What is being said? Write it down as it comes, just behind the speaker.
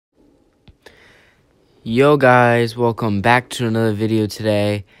Yo guys, welcome back to another video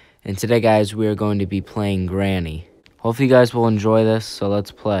today. And today guys, we are going to be playing Granny. Hopefully you guys will enjoy this, so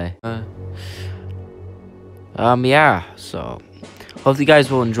let's play. Yeah, so hopefully you guys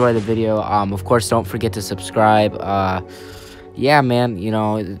will enjoy the video. Of course, don't forget to subscribe. Yeah, man,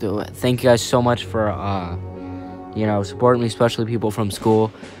 thank you guys so much for, supporting me, especially people from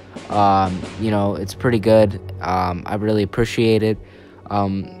school. It's pretty good. I really appreciate it.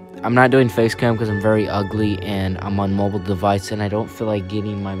 I'm not doing face cam because I'm very ugly and I'm on mobile device and I don't feel like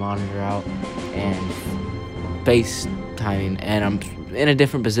getting my monitor out and FaceTiming, and I'm in a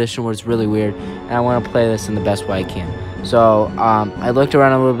different position where it's really weird and I want to play this in the best way I can. So I looked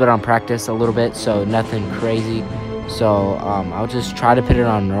around a little bit on practice a little bit, so nothing crazy. So I'll just try to put it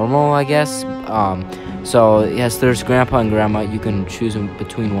on normal, I guess. So yes, there's Grandpa and Grandma. You can choose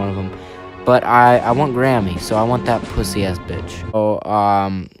between one of them. But I want Grammy, so I want that pussy ass bitch.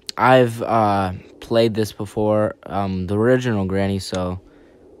 So I've played this before, the original Granny, so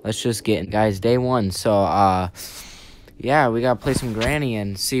let's just get in. Guys, day one. So yeah, we gotta play some Granny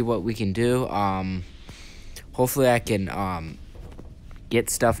and see what we can do. Hopefully I can get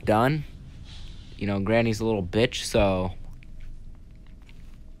stuff done. Granny's a little bitch, so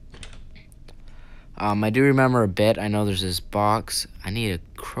I do remember a bit. I know there's this box. I need a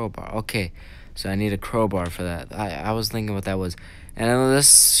crowbar. Okay, so I need a crowbar for that. I was thinking what that was. And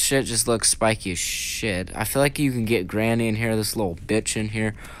this shit just looks spiky as shit. I feel like you can get Granny in here, this little bitch in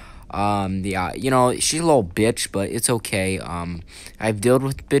here. Yeah, she's a little bitch, but it's okay. I've dealt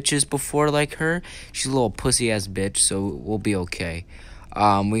with bitches before like her. She's a little pussy-ass bitch, so we'll be okay.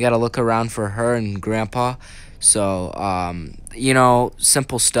 We gotta look around for her and Grandpa. So,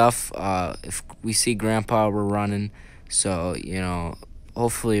 simple stuff. If we see Grandpa, we're running. So,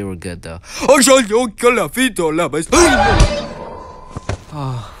 hopefully we're good, though.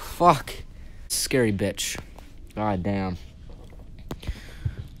 Oh, fuck. Scary bitch. God damn.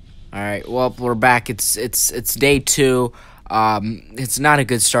 Alright, well, we're back. It's day 2. It's not a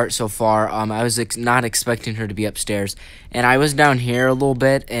good start so far. I was not expecting her to be upstairs. And I was down here a little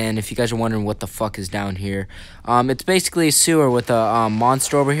bit, and if you guys are wondering what the fuck is down here, it's basically a sewer with a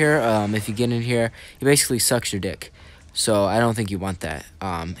monster over here. If you get in here, he basically sucks your dick. So I don't think you want that.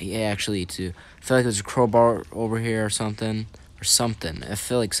 Yeah, actually, I feel like there's a crowbar over here or something. I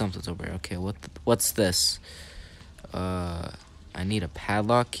feel like something's over here. Okay, what's this? I need a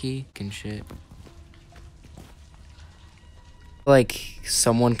padlock key and shit. Like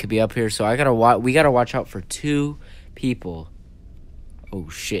someone could be up here, so we gotta watch out for 2 people. Oh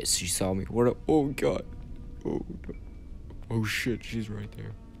shit, she saw me. Oh god. Oh shit, she's right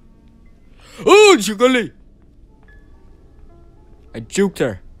there. Oh, Chugally! I juked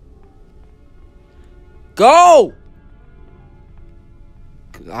her. Go!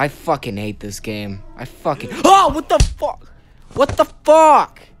 I fucking hate this game. Oh, what the fuck? What the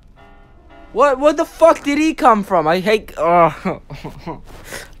fuck? What the fuck did he come from? I hate,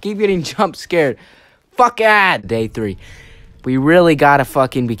 keep getting jump scared. Fuck ad. Day 3. We really gotta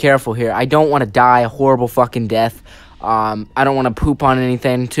fucking be careful here. I don't want to die a horrible fucking death. I don't want to poop on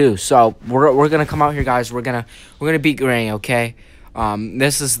anything too. So we're gonna come out here, guys. We're gonna beat Granny, okay?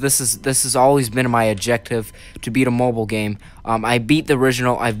 This has always been my objective, to beat a mobile game. I beat the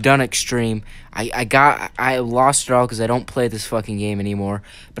original. I've done extreme. I lost it all because I don't play this fucking game anymore.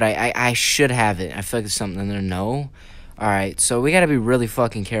 But I should have it. I feel like there's something in there. No. All right. So we gotta be really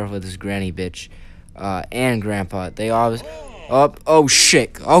fucking careful with this Granny bitch, and Grandpa. They always. Oh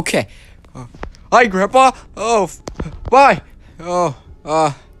shit. Okay. Hi, Grandpa. Oh, bye. Oh.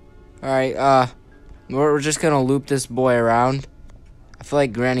 All right. We're just gonna loop this boy around. I feel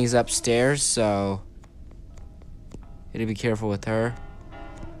like Granny's upstairs, so gotta be careful with her.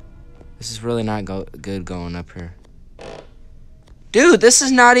 This is really not good going up here. Dude, this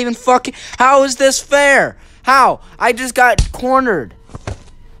is not even fucking... How is this fair? How? I just got cornered.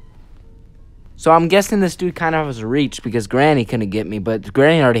 So I'm guessing this dude kind of has a reach because Granny couldn't get me, but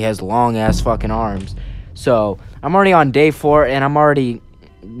Granny already has long-ass fucking arms. So I'm already on day 4, and I'm already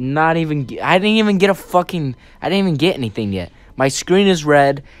not even... I didn't even get anything yet. My screen is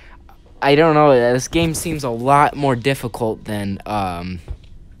red. I don't know. This game seems a lot more difficult than the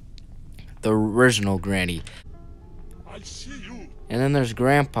original Granny. I see you. And then there's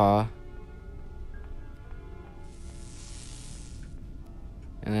Grandpa.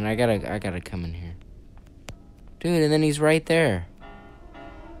 And then I gotta come in here. Dude, and then he's right there.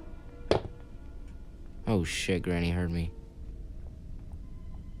 Oh shit, Granny heard me.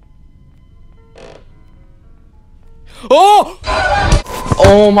 Oh!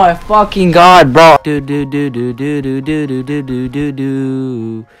 Oh my fucking god, bro. Do do do do do do do do do do do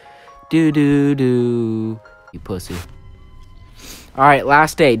do. Do do do. You pussy. All right,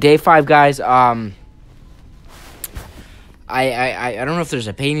 last day, day 5, guys. I don't know if there's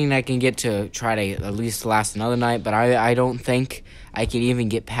a painting I can get to try to at least last another night, but I don't think I can even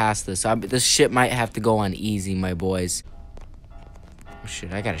get past this. This shit might have to go on easy, my boys. Oh,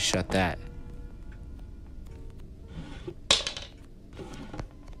 shit, I gotta shut that.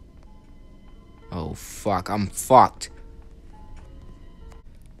 Oh, fuck, I'm fucked.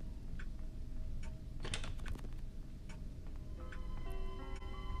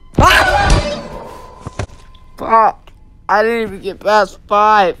 Fuck, I didn't even get past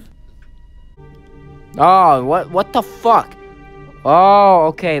 5. Oh, what the fuck? Oh,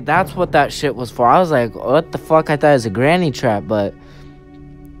 okay, that's what that shit was for. I was like, what the fuck? I thought it was a granny trap, but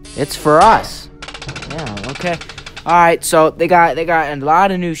it's for us. Yeah, okay. All right, so they got a lot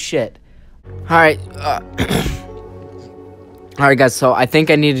of new shit. All right, all right, guys. So I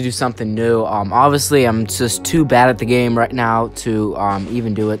think I need to do something new. Obviously, I'm just too bad at the game right now to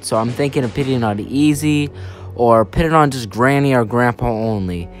even do it. So I'm thinking of putting it on easy, or put it on just granny or grandpa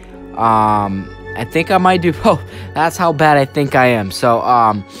only. I think I might do both. That's how bad I think I am. So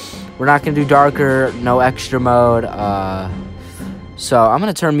we're not gonna do darker, no extra mode. So I'm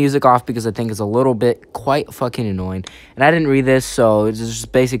gonna turn music off because I think it's a little bit quite fucking annoying. And I didn't read this, so it's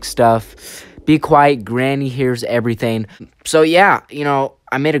just basic stuff. Be quiet, granny hears everything. So yeah, you know,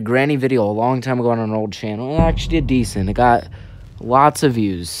 I made a granny video a long time ago on an old channel. It actually did decent. It got lots of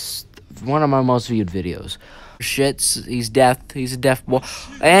views. One of my most viewed videos. Shits, he's deaf. He's a deaf boy.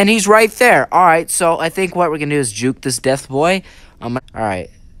 And he's right there. Alright, so I think what we're gonna do is juke this deaf boy.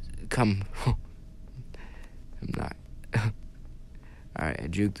 Alright, come. I'm not. Alright, I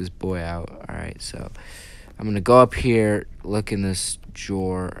juked this boy out. Alright, so I'm gonna go up here, look in this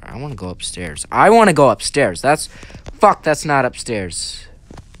drawer. I wanna go upstairs. I wanna go upstairs. Fuck, that's not upstairs.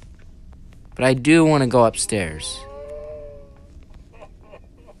 But I do wanna go upstairs.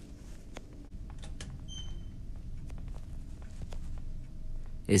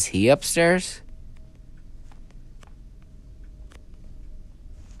 Is he upstairs?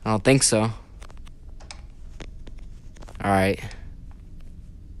 I don't think so. Alright.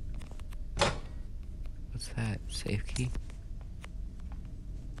 What's that? Safe key?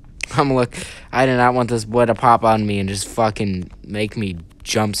 Look, I did not want this boy to pop on me and just fucking make me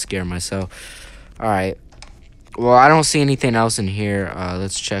jump scare myself. Alright. Well, I don't see anything else in here.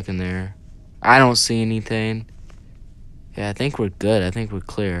 Let's check in there. I don't see anything. Yeah, I think we're good. I think we're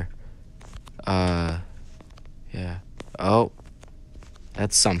clear. Yeah. Oh.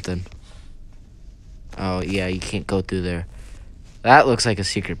 That's something. Oh, yeah, you can't go through there. That looks like a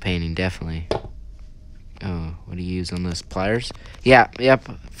secret painting, definitely. Oh, what do you use on this? Pliers? Yeah, yep,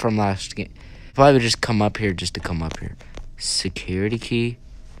 from last game. Probably would just come up here just to come up here. Security key?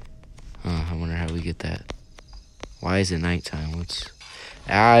 Oh, I wonder how we get that. Why is it nighttime?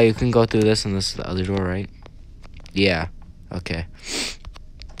 You can go through this and this is the other door, right? Yeah. Okay.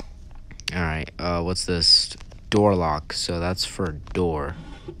 Alright, what's this? Door lock. So that's for door.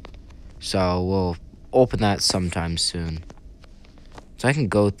 So we'll open that sometime soon. So I can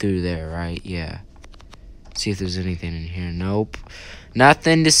go through there, right? Yeah. See if there's anything in here. Nope.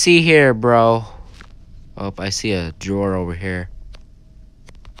 Nothing to see here, bro. Oh, I see a drawer over here.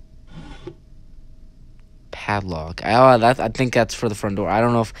 Padlock. I think that's for the front door. I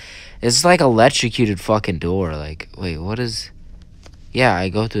don't know if it's like electrocuted fucking door. Like, wait, what is? Yeah, I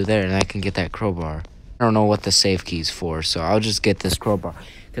go through there and I can get that crowbar. I don't know what the safe key's for, so I'll just get this crowbar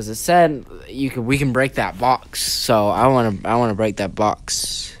because it said we can break that box. So I wanna break that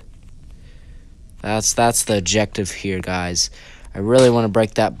box. That's the objective here, guys. I really want to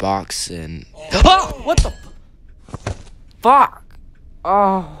break that box and. Oh, what the fuck?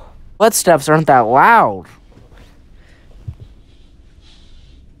 Oh, footsteps aren't that loud.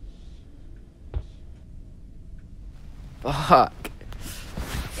 Fuck.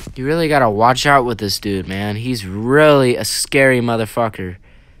 You really gotta watch out with this dude, man. He's really a scary motherfucker.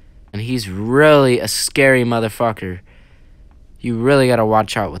 And he's really a scary motherfucker. You really gotta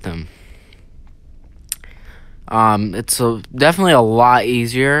watch out with him. It's definitely a lot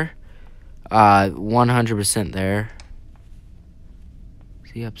easier. 100% there.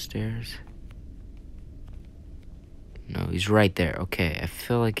 Is he upstairs? No, he's right there. Okay, I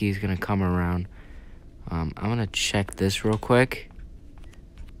feel like he's gonna come around. I'm gonna check this real quick.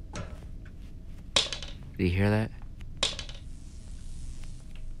 Did you hear that?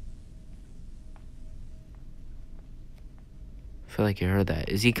 I feel like you heard that.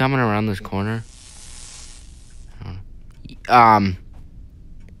 Is he coming around this corner?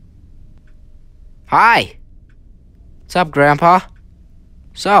 Hi. What's up, Grandpa?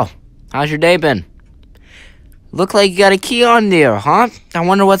 So, How's your day been? Look like you got a key on there, huh? I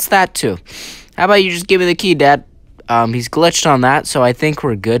wonder what's that to. How about you just give me the key, Dad? He's glitched on that, so I think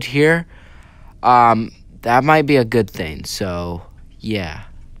we're good here. That might be a good thing, so, yeah.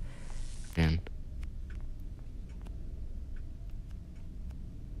 And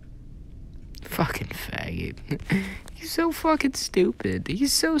fucking faggot. He's so fucking stupid.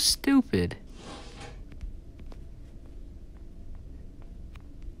 He's so stupid.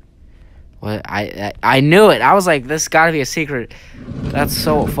 What? I knew it. I was like, this gotta be a secret. That's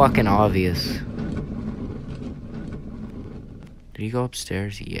so fucking obvious. Did he go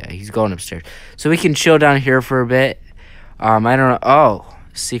upstairs? Yeah, he's going upstairs. So we can chill down here for a bit. I don't know. Oh,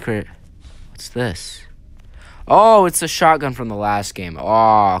 secret. What's this? Oh, it's a shotgun from the last game.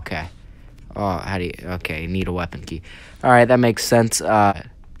 Oh, okay. Oh, how do you... Okay, you need a weapon key. Alright, that makes sense. Did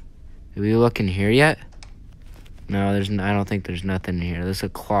we look in here yet? No, there's... I don't think there's nothing in here. There's a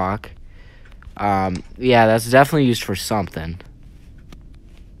clock. Yeah, that's definitely used for something.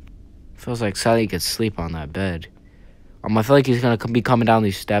 Feels like Sally could sleep on that bed. I feel like he's gonna be coming down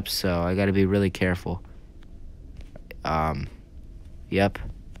these steps, so I gotta be really careful. Yep.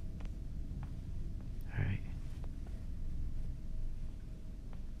 Alright.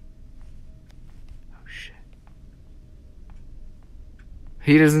 Oh, shit.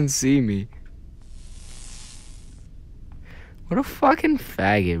 He doesn't see me. What a fucking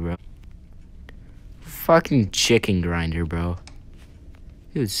faggot, bro. Fucking chicken grinder, bro.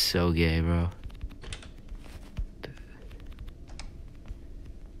 He was so gay, bro.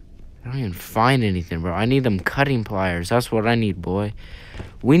 I don't even find anything, bro. I need them cutting pliers. That's what I need, boy.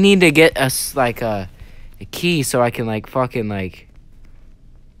 We need to get us, like, a key so I can, like, fucking, like,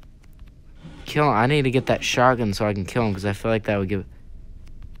 kill him. I need to get that shotgun so I can kill him, because I feel like that would give...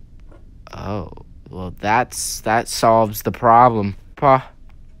 Oh, well, that solves the problem. Pa.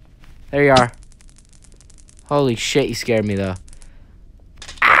 There you are. Holy shit, you scared me, though.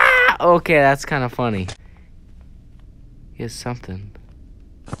 Ah! Okay, that's kind of funny. He has something.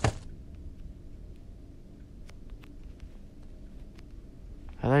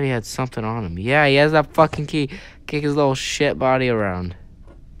 I thought he had something on him. Yeah, he has that fucking key. Kick his little shit body around.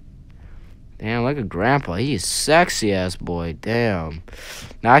 Damn, look at Grandpa. He's sexy ass boy. Damn.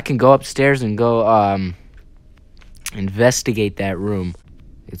 Now I can go upstairs and go investigate that room.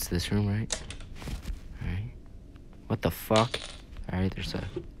 It's this room, right? Alright. What the fuck? Alright, there's a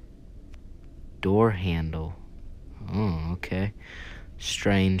door handle. Oh, okay.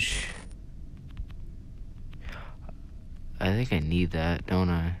 Strange. I think I need that, don't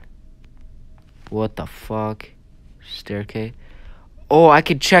I? What the fuck? Staircase. Oh, I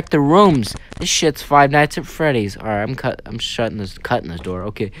could check the rooms. This shit's Five Nights at Freddy's. Alright, I'm cutting this door.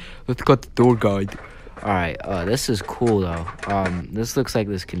 Okay, let's cut the door, guys. Alright, this is cool though. This looks like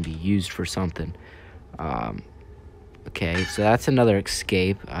this can be used for something. Okay, so that's another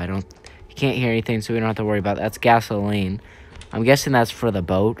escape. You can't hear anything, so we don't have to worry about that. That's gasoline. I'm guessing that's for the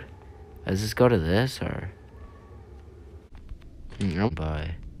boat. Does this go to this or?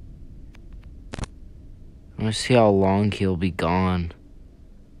 Bye. I want to see how long he'll be gone.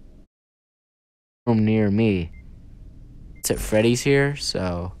 From near me. It's at Freddy's here,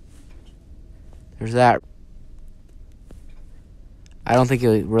 so there's that. I don't think he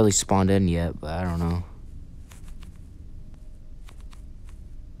really spawned in yet, but I don't know.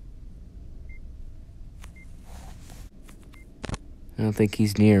 I don't think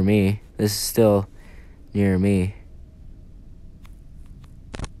he's near me. This is still near me.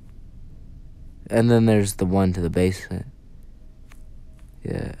 And then there's the one to the basement.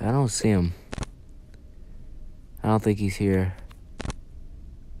 Yeah, I don't see him. I don't think he's here.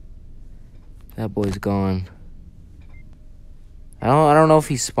 That boy's gone. I don't know if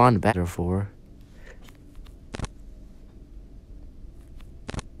he spawned back before.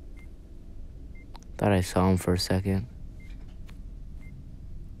 Thought I saw him for a second.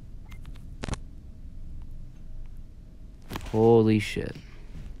 Holy shit.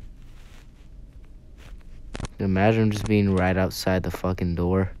 Imagine just being right outside the fucking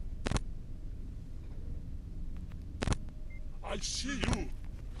door. I see you.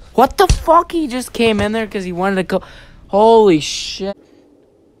 What the fuck? He just came in there because he wanted to go. Holy shit.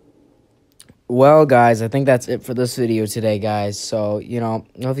 Well, guys, I think that's it for this video today, guys. So,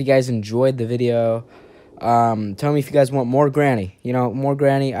 I hope you guys enjoyed the video. Tell me if you guys want more Granny. More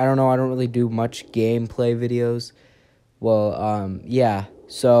Granny. I don't know. I don't really do much gameplay videos. Well, yeah.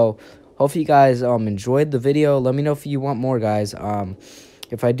 So, hopefully you guys enjoyed the video. Let me know if you want more, guys.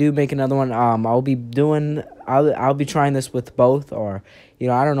 If I do make another one, I'll be trying this with both, or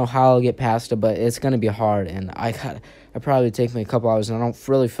I don't know how I'll get past it, but it's gonna be hard, and I It'd probably take me a couple hours, and I don't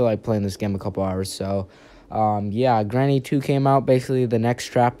really feel like playing this game a couple hours. So, yeah, Granny 2 came out, basically the next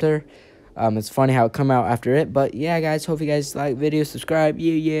chapter. It's funny how it come out after it, but yeah, guys, hope you guys like video, subscribe,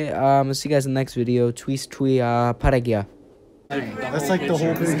 I'll see you guys in the next video. Paragia. That's like the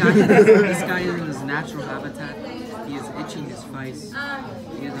whole thing. This guy is in his natural habitat. He is itching his face.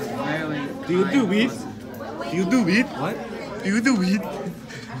 He is a very... Do you do weed? Do you do weed? What? Do you do weed?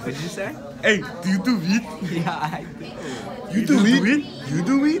 What did you say? Hey, do you do weed? Yeah, I do. You do weed? You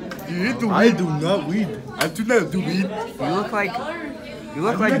do weed? You do weed? I do not weed. I do not do weed. You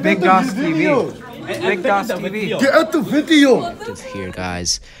look like Big Doss TV. Big Doss TV. Get out the video. It's here,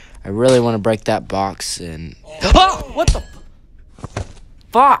 guys. I really want to break that box and... Oh! What the...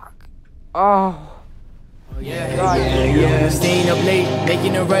 Fuck! Oh... Yeah. Staying up late,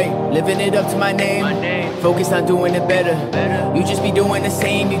 making it right, living it up to my name. Focused on doing it better. You just be doing the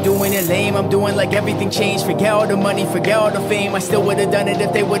same, you doing it lame. I'm doing like everything changed. Forget all the money, forget all the fame. I still would've done it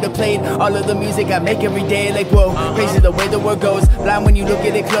if they would've played all of the music I make every day. Like whoa, crazy the way the world goes. Blind when you look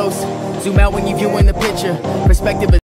at it close. Zoom out when you viewing the picture. Perspective.